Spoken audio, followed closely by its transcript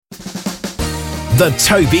The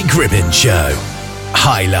Toby Gribbin Show.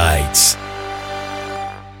 Highlights.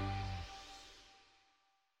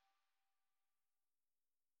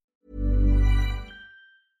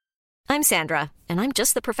 I'm Sandra, and I'm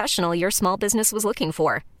just the professional your small business was looking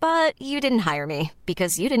for. But you didn't hire me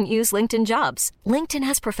because you didn't use LinkedIn Jobs. LinkedIn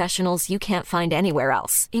has professionals you can't find anywhere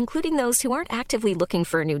else, including those who aren't actively looking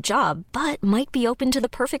for a new job, but might be open to the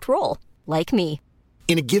perfect role, like me.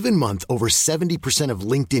 In a given month, over 70% of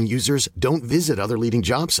LinkedIn users don't visit other leading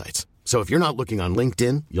job sites. So if you're not looking on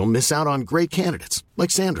LinkedIn, you'll miss out on great candidates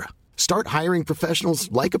like Sandra. Start hiring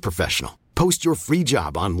professionals like a professional. Post your free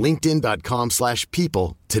job on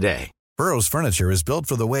linkedin.com/people today. Burrow's furniture is built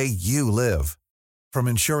for the way you live. From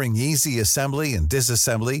ensuring easy assembly and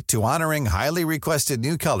disassembly to honoring highly requested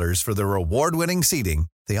new colors for their award-winning seating,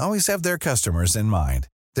 they always have their customers in mind.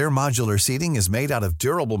 Their modular seating is made out of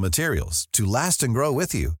durable materials to last and grow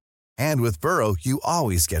with you. And with Burrow, you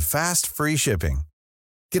always get fast, free shipping.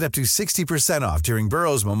 Get up to 60% off during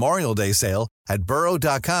Burrow's Memorial Day sale at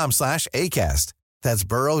burrow.com/ACAST. That's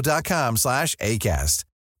burrow.com/ACAST.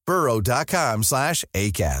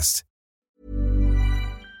 burrow.com/ACAST.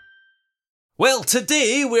 Well,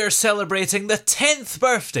 today we're celebrating the 10th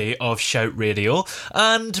birthday of Shout Radio,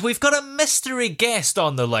 and we've got a mystery guest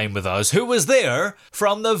on the line with us who was there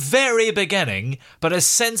from the very beginning, but has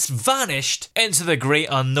since vanished into the great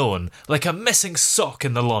unknown, like a missing sock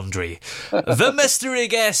in the laundry. The mystery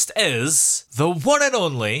guest is the one and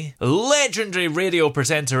only legendary radio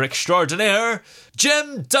presenter extraordinaire,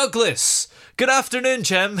 Jim Douglas. Good afternoon,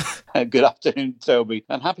 Jim. Good afternoon, Toby.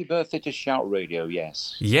 And happy birthday to Shout Radio,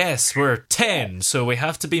 yes. Yes, we're 10, so we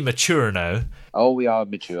have to be mature now. Oh, we are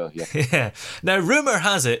mature, yeah. Yeah. Now, rumour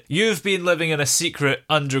has it you've been living in a secret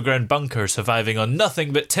underground bunker surviving on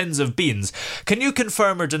nothing but tins of beans. Can you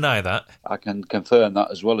confirm or deny that? I can confirm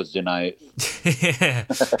that as well as deny it. Yeah.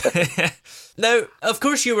 Now, of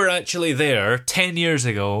course you were actually there 10 years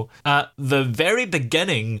ago at the very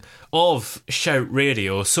beginning of Shout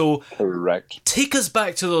Radio. So, correct. Take us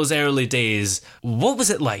back to those early days. What was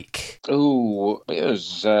it like? Oh, it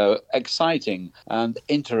was exciting and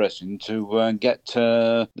interesting to get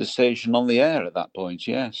the station on the air at that point,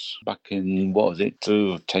 yes. Back in,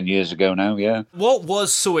 10 years ago now, yeah. What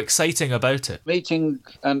was so exciting about it? Meeting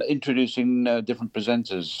and introducing different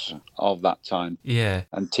presenters of that time. Yeah.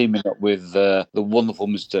 And teaming up with the wonderful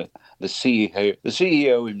the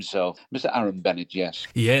CEO himself, Mr. Aaron Bennett, yes.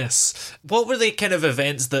 Yes. What were the kind of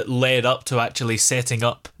events that led up to actually setting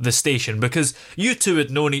up the station? Because you two had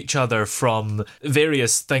known each other from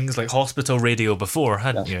various things like hospital radio before,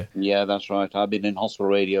 hadn't you? Yeah, that's right. I've been in hospital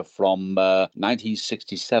radio from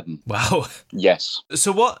 1967. Wow. Yes.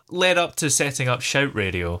 So what led up to setting up Shout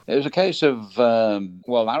Radio? It was a case of,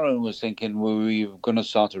 Aaron was thinking we were going to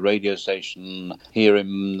start a radio station here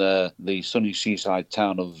in the sunny seaside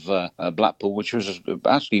town of Blackpool, which was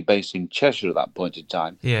actually based in Cheshire at that point in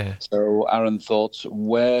time. Yeah. So Aaron thought,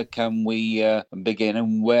 where can we begin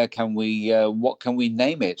and what can we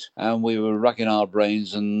name it? And we were racking our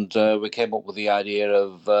brains and we came up with the idea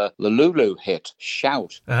of the Lulu hit,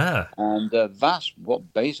 Shout. Ah. And that's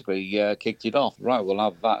what basically kicked it off. Right, we'll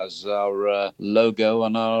have that as our logo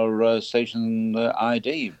and our station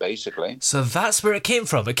ID, basically. So that's where it came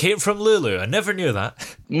from. It came from Lulu. I never knew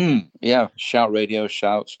that. Yeah, Shout Radio,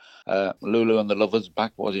 Shout. Lulu and the Lovers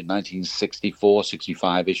back, 1964,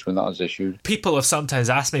 65-ish when that was issued. People have sometimes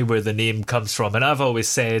asked me where the name comes from, and I've always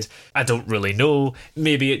said, I don't really know.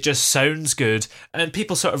 Maybe it just sounds good. And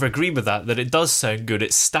people sort of agree with that it does sound good.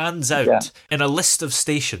 It stands out in a list of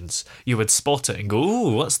stations. You would spot it and go,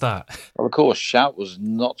 ooh, what's that? Well, of course, Shout was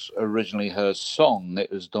not originally her song.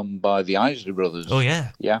 It was done by the Isley Brothers. Oh,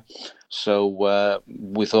 yeah. Yeah. So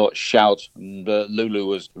we thought Shout, and Lulu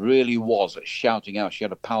was shouting out. She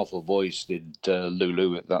had a powerful voice, did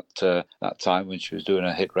Lulu at that time when she was doing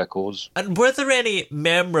her hit records. And were there any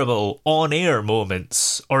memorable on-air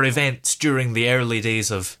moments or events during the early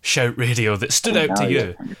days of Shout Radio that stood out to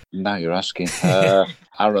you? Now you're asking.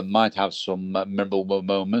 Aaron might have some memorable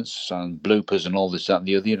moments and bloopers and all this, that and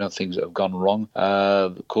the other, things that have gone wrong.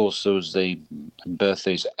 Of course, there was the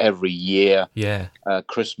birthdays every year. Yeah.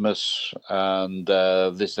 Christmas and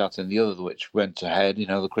this, that and the other, which went ahead.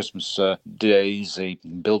 The Christmas days, the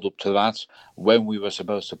build up to that, when we were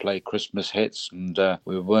supposed to play Christmas hits, and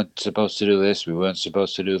we weren't supposed to do this, we weren't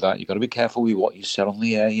supposed to do that. You've got to be careful with what you say on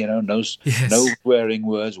the air, no swearing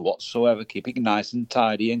words whatsoever, keep it nice and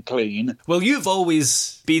tidy and clean. Well, you've always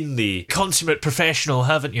been the consummate professional,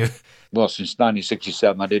 haven't you? Well, since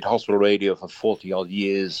 1967, I did hospital radio for 40-odd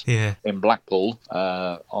years in Blackpool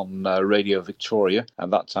on Radio Victoria.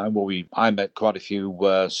 At that time, I met quite a few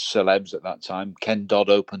celebs at that time. Ken Dodd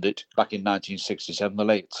opened it back in 1967, the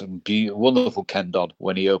late wonderful Ken Dodd,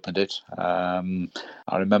 when he opened it.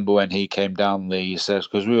 I remember when he came down the stairs,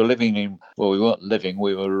 because we were living we weren't living,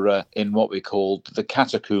 we were in what we called the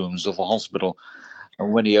catacombs of the hospital.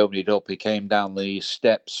 And when he opened it up, he came down the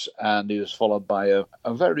steps and he was followed by a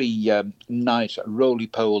very nice,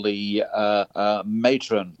 roly-poly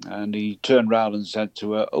matron. And he turned round and said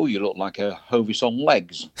to her, "Oh, you look like a Hovis on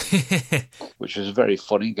legs," which was very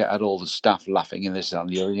funny. Had all the staff laughing in this,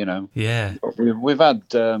 you know. Yeah. We've had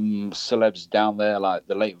celebs down there like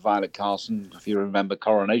the late Violet Carson, if you remember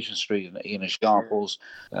Coronation Street, and Ina Sharples.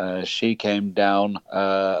 She came down.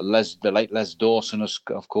 The late Les Dawson,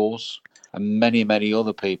 of course. And many, many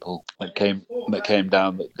other people that came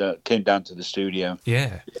down to the studio.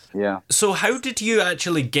 Yeah. Yeah. So how did you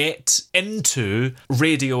actually get into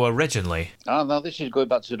radio originally? Now this is going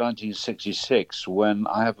back to 1966, when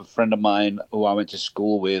I have a friend of mine who I went to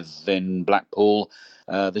school with in Blackpool.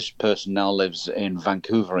 This person now lives in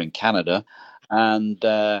Vancouver in Canada. And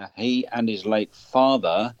he and his late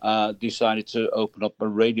father decided to open up a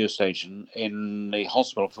radio station in the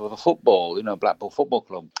hospital for the football, Blackpool Football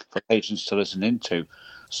Club, for patients to listen into.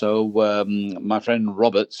 So my friend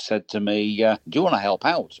Robert said to me, "Do you want to help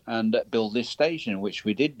out and build this station?" Which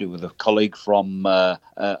we did do with a colleague from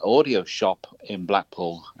Audio Shop in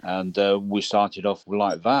Blackpool. And we started off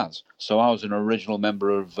like that. So I was an original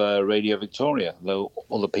member of Radio Victoria, though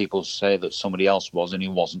other people say that somebody else was and he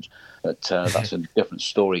wasn't. But that's a different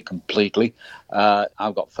story completely.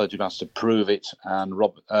 I've got photographs to prove it, and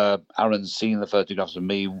Aaron's seen the photographs of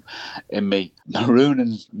me in my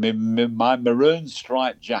maroon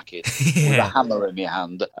striped jacket with a hammer in my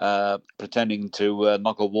hand, pretending to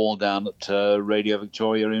knock a wall down at Radio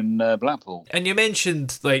Victoria in Blackpool. And you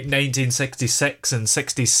mentioned like 1966 and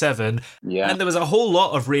 67, and there was a whole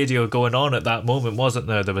lot of radio going on at that moment, wasn't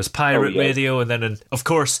there? There was pirate radio, and then of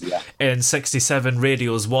course in 67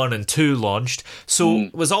 radios 1 and 2 launched. So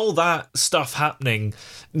was all that stuff happening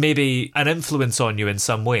maybe an influence on you in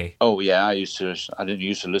some way? Oh yeah, I didn't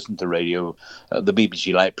used to listen to radio, the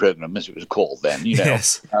BBC Light programme as it was called then,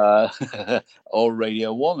 Yes. Or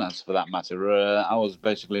Radio 1, as for that matter. I was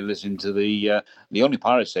basically listening to the only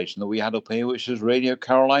pirate station that we had up here, which was Radio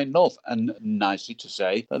Caroline North, and nicely to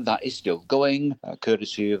say that is still going,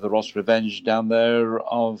 courtesy of the Ross Revenge down there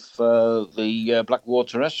of the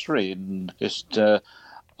Blackwater Estuary, and just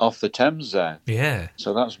off the Thames there. Yeah.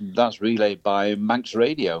 So that's relayed by Manx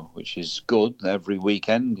Radio, which is good. Every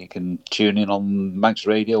weekend you can tune in on Manx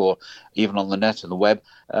Radio or even on the net and the web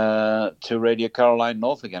to Radio Caroline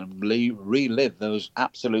North again and relive those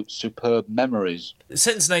absolute superb memories.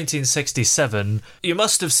 Since 1967, you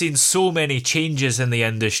must have seen so many changes in the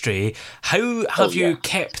industry. How have you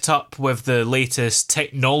kept up with the latest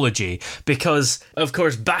technology? Because, of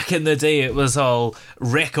course, back in the day it was all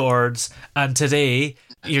records, and today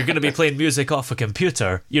you're going to be playing music off a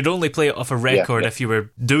computer. You'd only play it off a record if you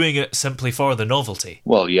were doing it simply for the novelty.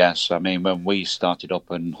 Well, yes. I mean, when we started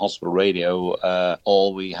up in hospital radio,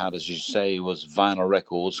 all we had, as you say, was vinyl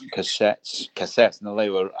records, cassettes, and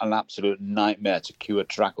they were an absolute nightmare to cue a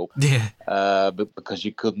track up. Yeah. Because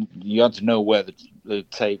you had to know where the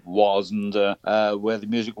tape was and where the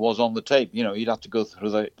music was on the tape. You'd have to go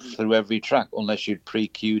through every track unless you'd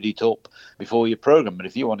pre-cued it up before your program. But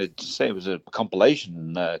if you wanted to say it was a compilation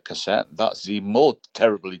cassette, that's even more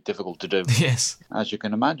terribly difficult to do. Yes, as you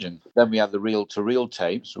can imagine. Then we had the reel-to-reel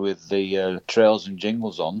tapes with the trails and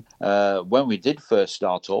jingles on. When we did first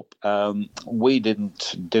start up, we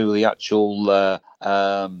didn't do the actual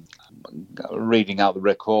reading out the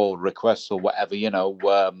record requests or whatever.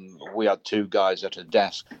 We had two guys at a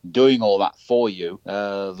desk doing all that for you.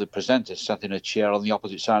 The presenter sat in a chair on the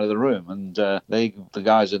opposite side of the room, and the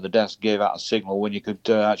guys at the desk gave out a signal when you could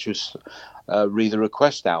actually read the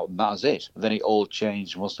request out, and that was it. Then it all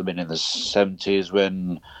changed. Must have been in the 70s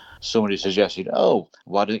when somebody suggested, "Oh,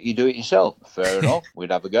 why don't you do it yourself?" Fair enough.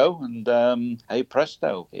 We'd have a go, and hey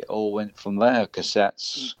presto, it all went from there.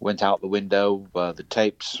 Cassettes went out the window. The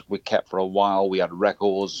tapes we kept for a while. We had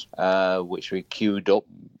records which we queued up,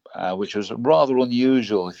 which was rather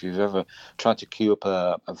unusual if you've ever tried to queue up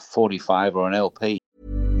a 45 or an LP.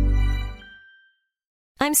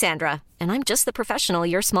 I'm Sandra, and I'm just the professional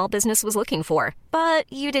your small business was looking for. But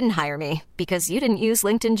you didn't hire me because you didn't use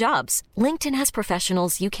LinkedIn Jobs. LinkedIn has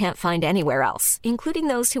professionals you can't find anywhere else, including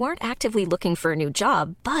those who aren't actively looking for a new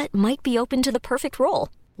job, but might be open to the perfect role,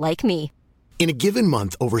 like me. In a given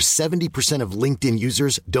month, over 70% of LinkedIn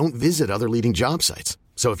users don't visit other leading job sites.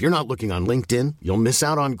 So if you're not looking on LinkedIn, you'll miss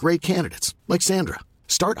out on great candidates like Sandra.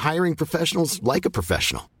 Start hiring professionals like a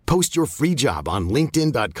professional. Post your free job on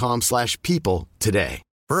linkedin.com/people today.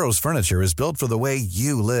 Burrow's furniture is built for the way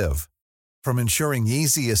you live. From ensuring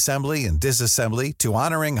easy assembly and disassembly to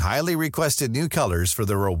honoring highly requested new colors for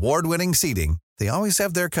their award-winning seating, they always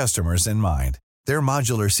have their customers in mind. Their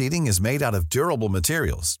modular seating is made out of durable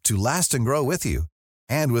materials to last and grow with you.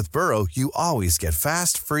 And with Burrow, you always get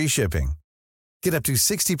fast, free shipping. Get up to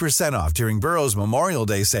 60% off during Burrow's Memorial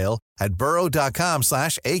Day sale at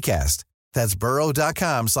burrow.com/ACAST. That's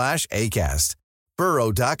burrow.com/ACAST.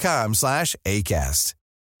 burrow.com/ACAST.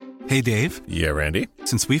 Hey, Dave. Yeah, Randy.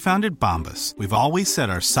 Since we founded Bombas, we've always said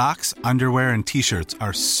our socks, underwear, and T-shirts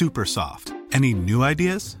are super soft. Any new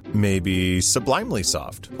ideas? Maybe sublimely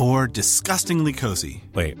soft. Or disgustingly cozy.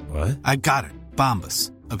 Wait, what? I got it.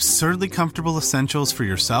 Bombas. Absurdly comfortable essentials for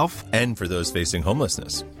yourself and for those facing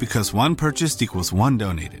homelessness. Because one purchased equals one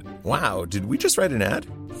donated. Wow, did we just write an ad?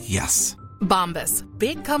 Yes. Bombas.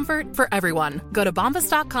 Big comfort for everyone. Go to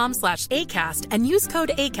bombas.com/ACAST and use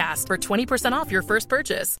code ACAST for 20% off your first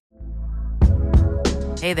purchase.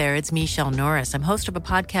 Hey there, it's Michelle Norris. I'm host of a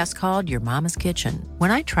podcast called Your Mama's Kitchen.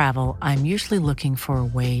 When I travel, I'm usually looking for a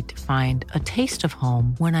way to find a taste of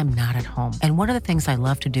home when I'm not at home. And one of the things I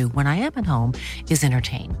love to do when I am at home is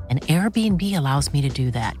entertain. And Airbnb allows me to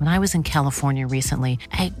do that. When I was in California recently,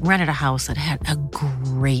 I rented a house that had a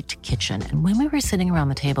great kitchen. And when we were sitting around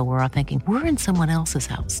the table, we're all thinking, we're in someone else's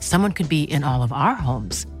house. Someone could be in all of our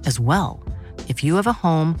homes as well. If you have a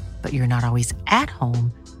home, but you're not always at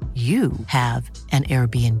home, you have an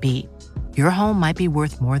Airbnb. Your home might be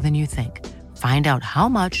worth more than you think. Find out how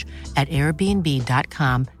much at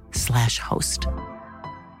airbnb.com/host.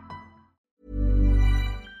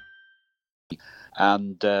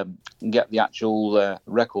 And get the actual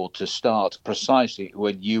record to start precisely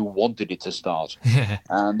when you wanted it to start.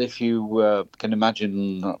 And if you can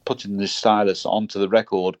imagine putting the stylus onto the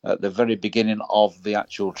record at the very beginning of the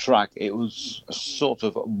actual track, it was sort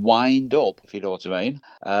of wind up, if you know what I mean.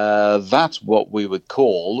 That's what we would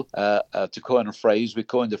call, to coin a phrase, we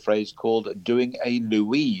coined a phrase called doing a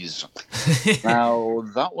Louise. Now,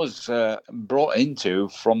 that was brought into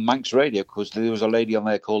from Manx Radio because there was a lady on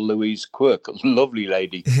there called Louise Quirk, lovely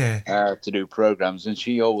lady, to do programs, and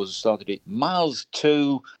she always started it miles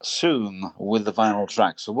too soon with the vinyl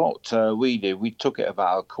track. So what we did, we took it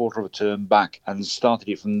about a quarter of a turn back and started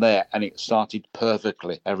it from there, and it started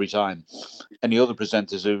perfectly every time. Any other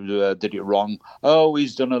presenters who did it wrong, oh,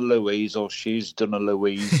 he's done a Louise or she's done a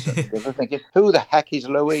Louise. They were thinking, who the heck is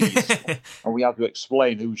Louise? And we had to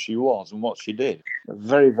explain who she was and what she did.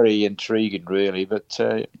 Very, very intriguing, really, but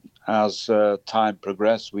as time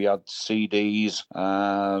progressed, we had CDs.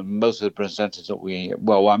 Most of the presenters that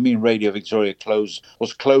Radio Victoria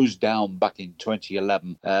was closed down back in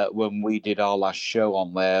 2011 when we did our last show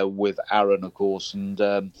on there with Aaron, of course, and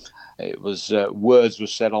it was words were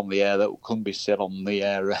said on the air that couldn't be said on the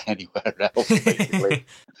air anywhere else, basically.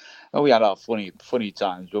 And we had our funny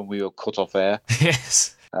times when we were cut off air.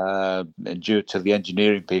 Yes. Due to the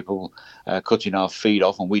engineering people cutting our feed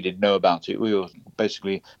off, and we didn't know about it. We were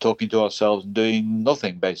basically talking to ourselves and doing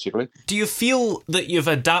nothing, basically. Do you feel that you've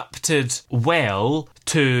adapted well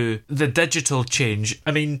to the digital change?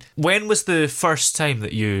 I mean, when was the first time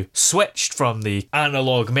that you switched from the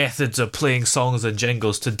analogue methods of playing songs and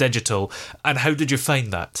jingles to digital, and how did you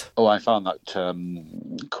find that? Oh, I found that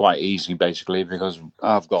quite easy, basically, because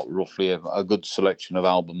I've got roughly a good selection of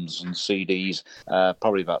albums and CDs,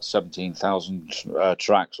 probably about 17,000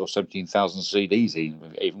 tracks or 17,000 CDs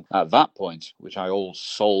even at that point, which I all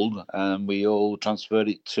sold, and we all transferred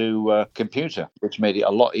it to computer, which made it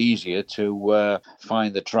a lot easier to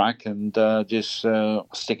find the track and just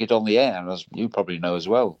stick it on the air, as you probably know as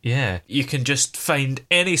well. Yeah, you can just find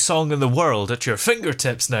any song in the world at your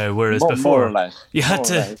fingertips now, whereas before more or less, you had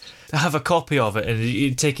to have a copy of it and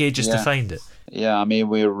it'd take ages to find it. Yeah, I mean,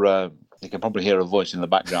 you can probably hear a voice in the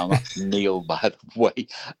background. That's Neil, by the way.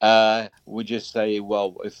 We just say,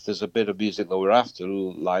 well, if there's a bit of music that we're after,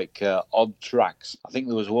 like odd tracks. I think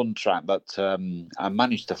there was one track that I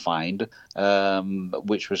managed to find,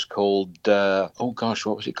 which was called, what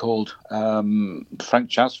was it called?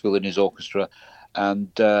 Frank Chatsfield and his orchestra.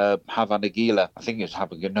 And Havana Gila. I think it was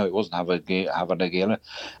Havana. No, it wasn't Havana Gila.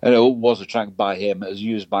 And it was a track by him. It was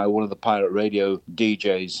used by one of the pirate radio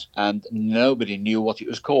DJs, and nobody knew what it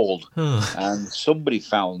was called. And somebody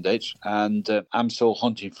found it, and I'm still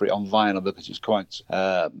hunting for it on vinyl because it's quite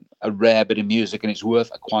a rare bit of music, and it's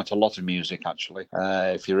worth quite a lot of music, actually.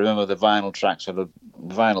 If you remember the vinyl tracks, the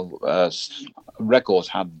vinyl records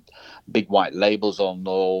had big white labels on,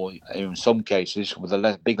 or in some cases with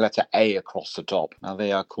a big letter A across the top. Now,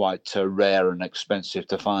 they are quite rare and expensive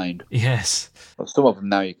to find. Yes. But some of them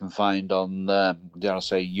now you can find on, dare I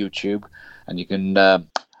say, YouTube, and you can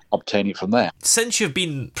obtain it from there. Since you've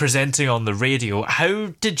been presenting on the radio, how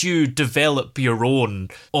did you develop your own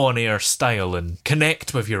on-air style and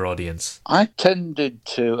connect with your audience? I tended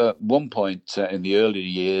to, at one point in the early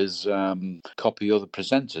years, copy other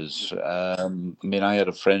presenters. I had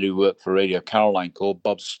a friend who worked for Radio Caroline called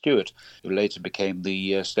Bob Stewart, who later became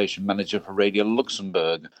the station manager for Radio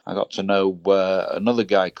Luxembourg. I got to know another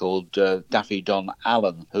guy called Daffy Don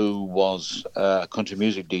Allen, who was a country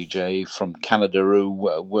music DJ from Canada, who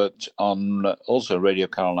worked on also Radio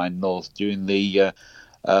Caroline North during the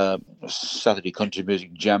Saturday Country Music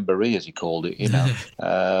Jamboree, as he called it.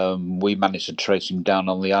 We managed to trace him down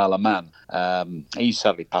on the Isle of Man. He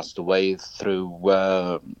sadly passed away through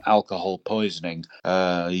alcohol poisoning.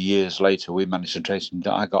 Years later, we managed to trace him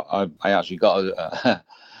down. I actually got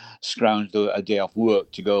scrounged a day off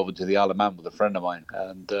work to go over to the Isle of Man with a friend of mine,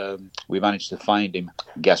 and we managed to find him.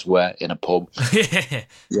 Guess where? In a pub.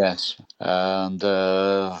 Yes, and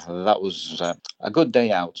that was a good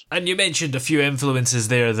day out. And you mentioned a few influences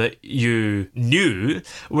there that you knew.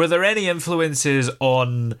 Were there any influences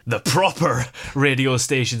on the proper radio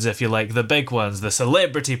stations, if you like, the big ones, the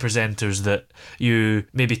celebrity presenters that you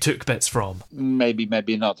maybe took bits from? Maybe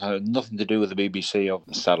not. Nothing to do with the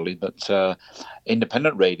BBC, sadly, but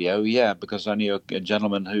independent radio, yeah, because I knew a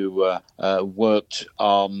gentleman who worked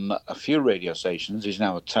on a few radio stations. He's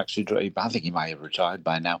now a taxi driver. I think he might have retired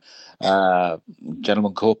by now. A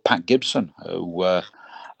gentleman called Pat Gibson, who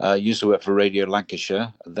used to work for Radio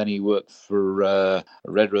Lancashire. Then he worked for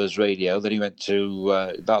Red Rose Radio. Then he went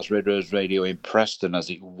to, that's Red Rose Radio in Preston, as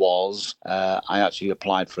it was. I actually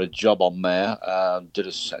applied for a job on there,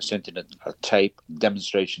 sent in a tape,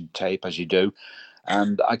 demonstration tape, as you do.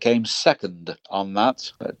 And I came second on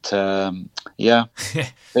that. But, been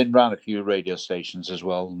around a few radio stations as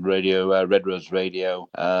well. Red Rose Radio.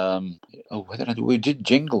 We did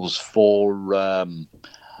jingles for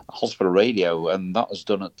Hospital Radio, and that was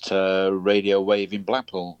done at Radio Wave in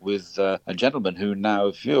Blackpool with a gentleman who now,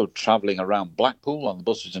 if you're travelling around Blackpool on the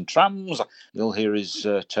buses and trams, you'll hear his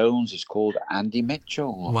tones. He's called Andy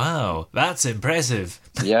Mitchell. Wow, that's impressive.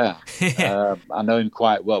 Yeah, I know him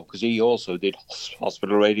quite well because he also did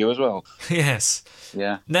Hospital Radio as well. Yes.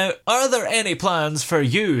 Yeah. Now, are there any plans for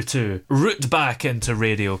you to root back into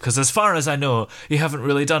radio? Because as far as I know, you haven't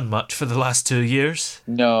really done much for the last 2 years.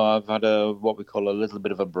 No, I've had what we call a little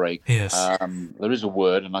bit of a break. Yes. There is a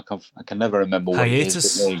word, and I can never remember what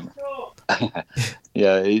hiatus. It is.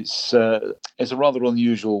 Yeah, it's a rather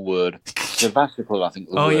unusual word. Sabbatical, I think.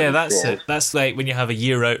 That's it. That's like when you have a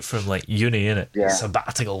year out from like uni, innit? Yeah.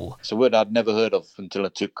 Sabbatical. It's a word I'd never heard of until a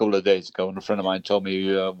couple of days ago, and a friend of mine told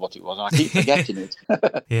me what it was. I keep forgetting it.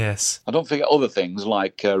 Yes. I don't forget other things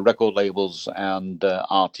like record labels and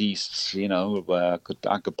artists. I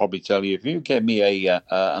could probably tell you if you gave me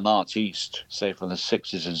an artiste, say from the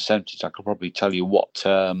 60s and 70s, I could probably tell you what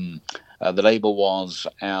the label was,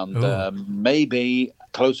 and maybe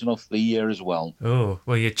close enough the year as well. Oh,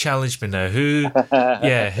 well, you challenged me now.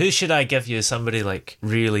 Who should I give you? Somebody like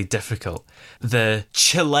really difficult. The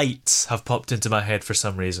Chilites have popped into my head for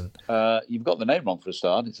some reason. You've got the name wrong for a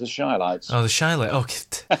start. It's the Shylights. Oh, the Shylights. Oh,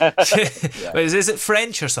 yeah. Is it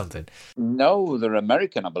French or something? No, they're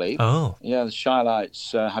American, I believe. Oh. Yeah, the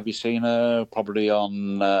Shylights. Have you seen her? Probably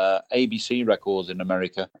on ABC records in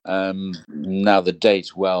America. Now the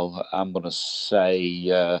date, well, I'm going to say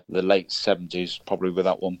the late 70s, probably with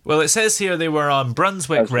that one. Well, it says here they were on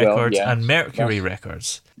Brunswick Records and Mercury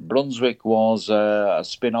Records. Brunswick was a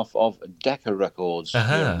spin-off of Decca Records here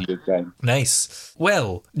in the UK. Nice.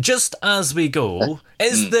 Well, just as we go,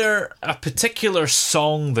 is there a particular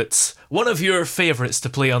song that's one of your favourites to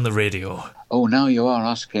play on the radio? Oh, now you are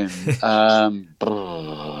asking.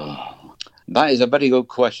 That is a very good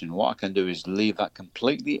question. What I can do is leave that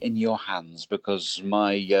completely in your hands because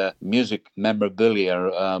my music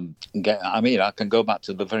memorabilia, I can go back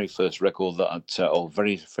to the very first record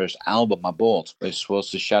very first album I bought. This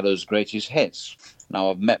was The Shadows' Greatest Hits. Now,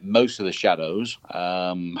 I've met most of the Shadows.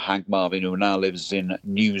 Hank Marvin, who now lives in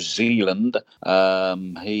New Zealand,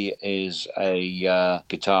 he is a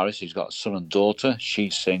guitarist. He's got a son and daughter. She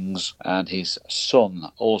sings, and his son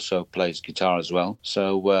also plays guitar as well.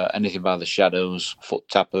 So anything by the Shadows, Foot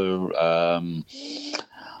Tapper,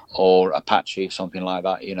 or Apache, something like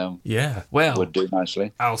that, Yeah, well, would do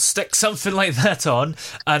nicely. I'll stick something like that on.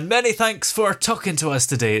 And many thanks for talking to us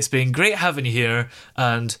today. It's been great having you here,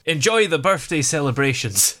 and enjoy the birthday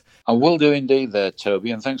celebrations. I will do indeed there,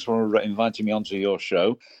 Toby, and thanks for inviting me onto your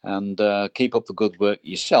show. And keep up the good work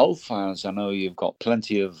yourself, as I know you've got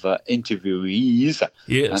plenty of interviewees and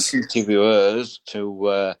interviewers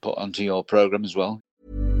to put onto your program as well.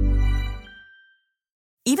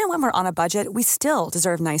 Even when we're on a budget, we still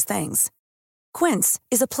deserve nice things. Quince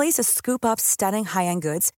is a place to scoop up stunning high-end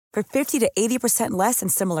goods for 50 to 80% less than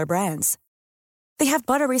similar brands. They have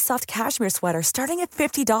buttery soft cashmere sweaters starting at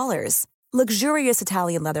 $50, luxurious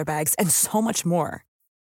Italian leather bags, and so much more.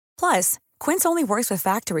 Plus, Quince only works with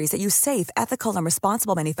factories that use safe, ethical, and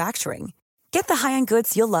responsible manufacturing. Get the high-end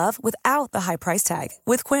goods you'll love without the high price tag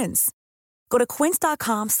with Quince. Go to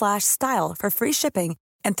quince.com/style for free shipping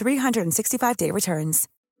and 365-day returns.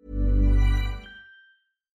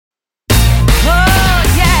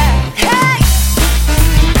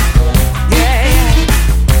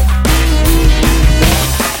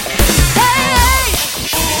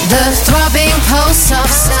 The throbbing pulse of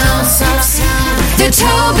sound. The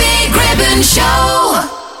Toby Gribbon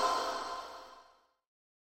Show.